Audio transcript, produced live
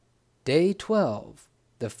Day 12.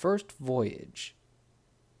 The First Voyage.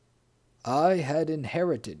 I had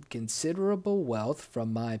inherited considerable wealth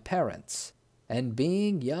from my parents, and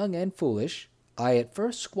being young and foolish, I at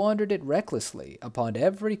first squandered it recklessly upon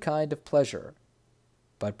every kind of pleasure.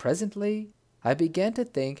 But presently I began to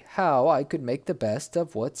think how I could make the best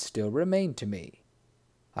of what still remained to me.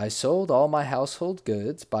 I sold all my household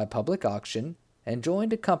goods by public auction, and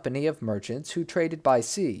joined a company of merchants who traded by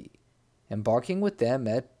sea, embarking with them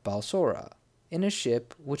at Balsora, in a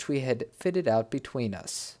ship which we had fitted out between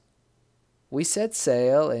us. We set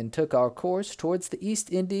sail and took our course towards the East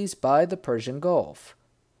Indies by the Persian Gulf,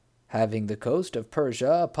 having the coast of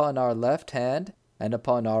Persia upon our left hand, and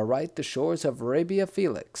upon our right the shores of Arabia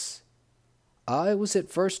Felix. I was at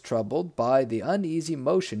first troubled by the uneasy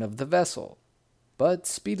motion of the vessel, but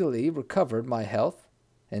speedily recovered my health,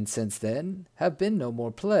 and since then have been no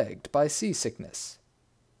more plagued by seasickness.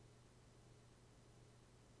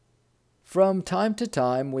 From time to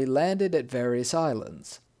time we landed at various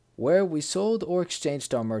islands, where we sold or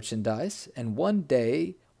exchanged our merchandise, and one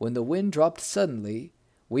day, when the wind dropped suddenly,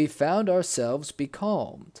 we found ourselves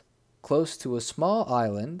becalmed, close to a small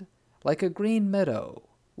island, like a green meadow,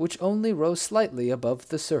 which only rose slightly above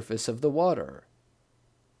the surface of the water.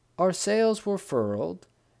 Our sails were furled,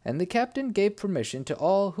 and the captain gave permission to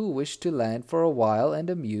all who wished to land for a while and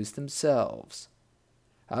amuse themselves.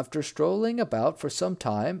 After strolling about for some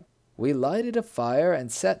time, we lighted a fire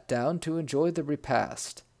and sat down to enjoy the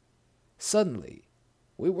repast. Suddenly,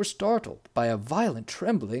 we were startled by a violent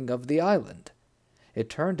trembling of the island. It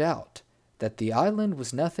turned out that the island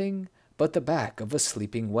was nothing but the back of a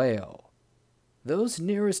sleeping whale. Those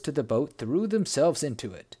nearest to the boat threw themselves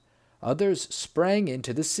into it. Others sprang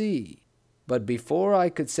into the sea. But before I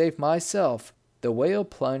could save myself, the whale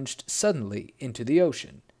plunged suddenly into the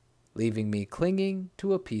ocean, leaving me clinging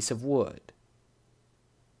to a piece of wood.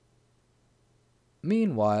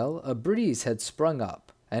 Meanwhile, a breeze had sprung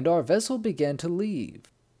up, and our vessel began to leave.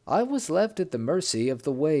 I was left at the mercy of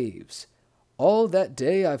the waves. All that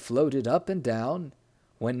day I floated up and down.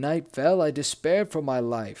 When night fell, I despaired for my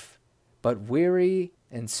life. But weary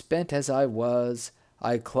and spent as I was,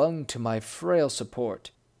 I clung to my frail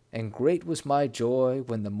support, and great was my joy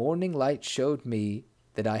when the morning light showed me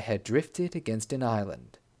that I had drifted against an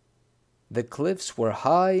island. The cliffs were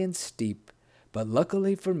high and steep, but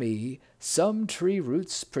luckily for me, some tree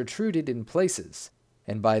roots protruded in places,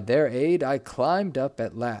 and by their aid I climbed up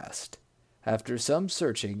at last. After some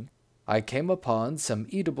searching, I came upon some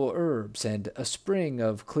eatable herbs and a spring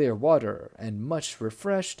of clear water, and much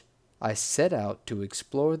refreshed, I set out to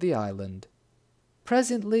explore the island.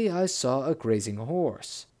 Presently I saw a grazing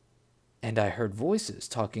horse, and I heard voices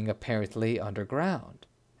talking apparently underground,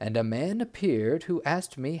 and a man appeared who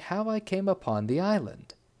asked me how I came upon the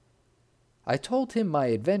island. I told him my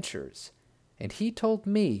adventures, and he told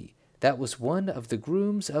me that was one of the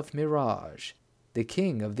grooms of Mirage, the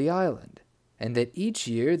king of the island, and that each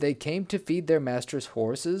year they came to feed their master's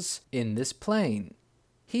horses in this plain.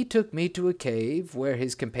 He took me to a cave where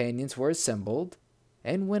his companions were assembled,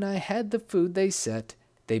 and when I had the food they set,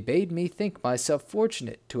 they bade me think myself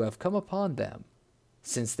fortunate to have come upon them,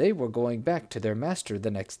 since they were going back to their master the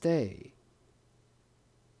next day.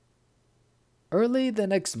 Early the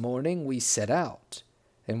next morning we set out,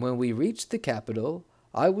 and when we reached the capital,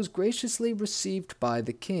 I was graciously received by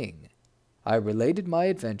the king. I related my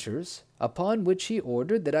adventures, upon which he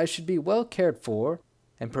ordered that I should be well cared for,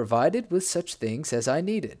 and provided with such things as I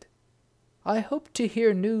needed. I hoped to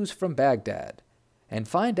hear news from Baghdad, and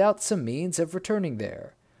find out some means of returning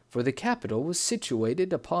there, for the capital was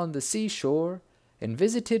situated upon the seashore, and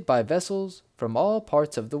visited by vessels from all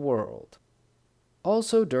parts of the world.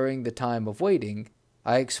 Also during the time of waiting,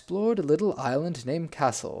 I explored a little island named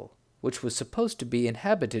Kassel, which was supposed to be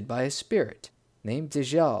inhabited by a spirit named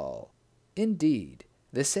Djal. Indeed,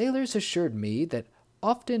 the sailors assured me that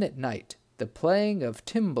often at night the playing of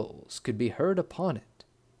timbrels could be heard upon it.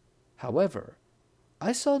 However,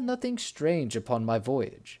 I saw nothing strange upon my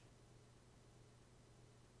voyage.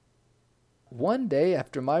 One day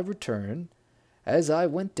after my return, as I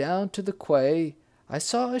went down to the quay, I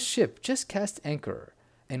saw a ship just cast anchor,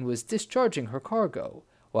 and was discharging her cargo,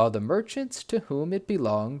 while the merchants to whom it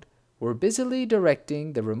belonged were busily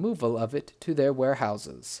directing the removal of it to their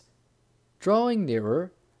warehouses. Drawing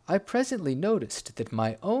nearer, I presently noticed that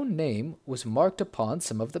my own name was marked upon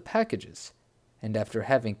some of the packages, and after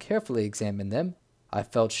having carefully examined them, I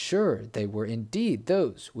felt sure they were indeed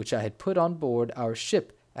those which I had put on board our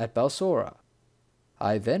ship at Balsora.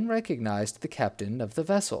 I then recognized the captain of the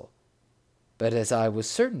vessel, but as I was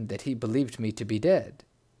certain that he believed me to be dead,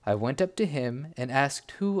 I went up to him and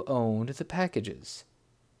asked who owned the packages.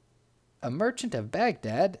 a merchant of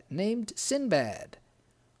Baghdad named Sinbad.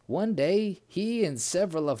 One day he and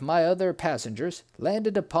several of my other passengers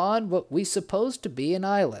landed upon what we supposed to be an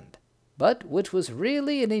island, but which was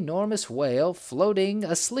really an enormous whale floating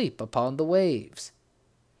asleep upon the waves.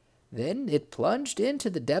 Then it plunged into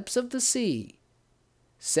the depths of the sea.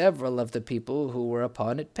 Several of the people who were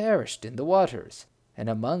upon it perished in the waters, and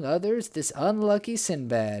among others this unlucky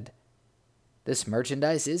Sinbad. This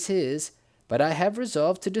merchandise is his, but I have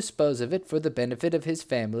resolved to dispose of it for the benefit of his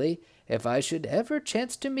family if I should ever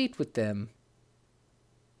chance to meet with them.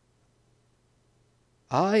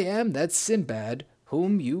 I am that Sinbad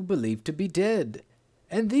whom you believe to be dead,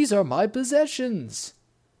 and these are my possessions.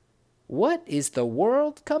 What is the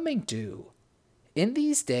world coming to? In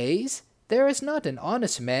these days there is not an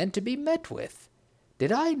honest man to be met with.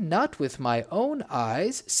 Did I not with my own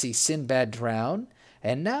eyes see Sinbad drown,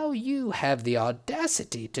 and now you have the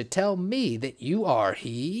audacity to tell me that you are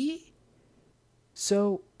he?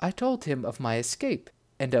 So I told him of my escape,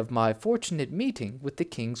 and of my fortunate meeting with the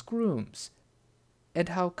king's grooms, and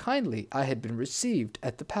how kindly I had been received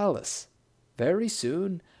at the palace. Very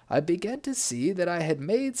soon I began to see that I had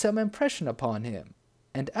made some impression upon him,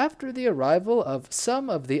 and after the arrival of some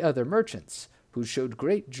of the other merchants, who showed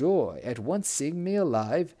great joy at once seeing me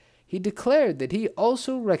alive, he declared that he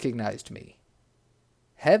also recognized me.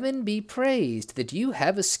 Heaven be praised that you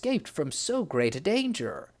have escaped from so great a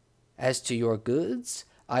danger. As to your goods,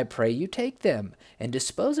 I pray you take them, and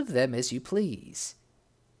dispose of them as you please.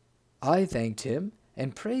 I thanked him,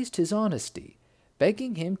 and praised his honesty,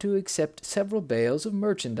 begging him to accept several bales of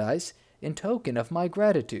merchandise in token of my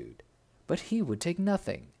gratitude, but he would take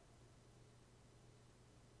nothing.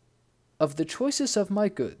 Of the choicest of my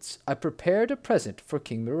goods I prepared a present for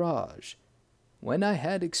King Mihraj. When I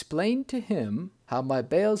had explained to him how my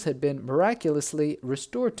bales had been miraculously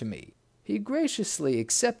restored to me, he graciously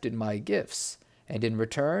accepted my gifts, and in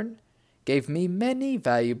return gave me many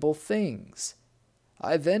valuable things.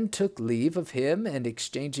 I then took leave of him, and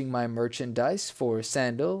exchanging my merchandise for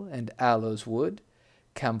sandal and aloes wood,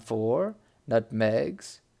 camphor,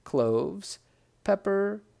 nutmegs, cloves,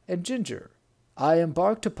 pepper, and ginger, I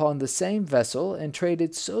embarked upon the same vessel and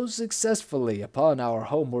traded so successfully upon our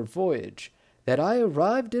homeward voyage that I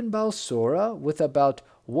arrived in Balsora with about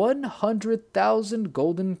 100,000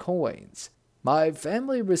 golden coins. My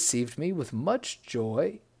family received me with much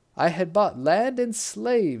joy. I had bought land and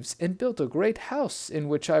slaves and built a great house in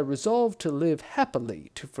which I resolved to live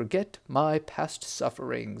happily to forget my past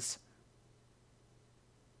sufferings.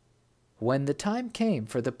 When the time came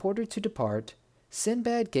for the porter to depart,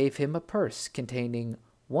 Sinbad gave him a purse containing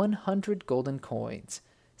 100 golden coins,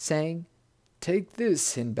 saying, "Take this,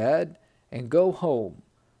 Sinbad, and go home,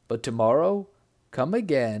 but tomorrow come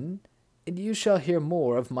again, and you shall hear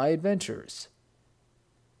more of my adventures."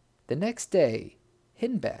 The next day,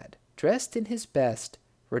 Hindbad, dressed in his best,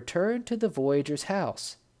 returned to the voyager's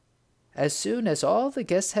house. As soon as all the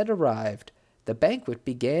guests had arrived, the banquet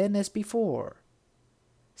began as before.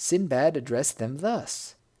 Sinbad addressed them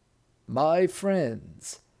thus: "My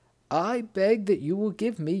friends, I beg that you will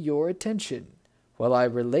give me your attention while I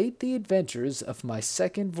relate the adventures of my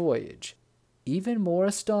second voyage, even more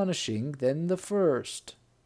astonishing than the first."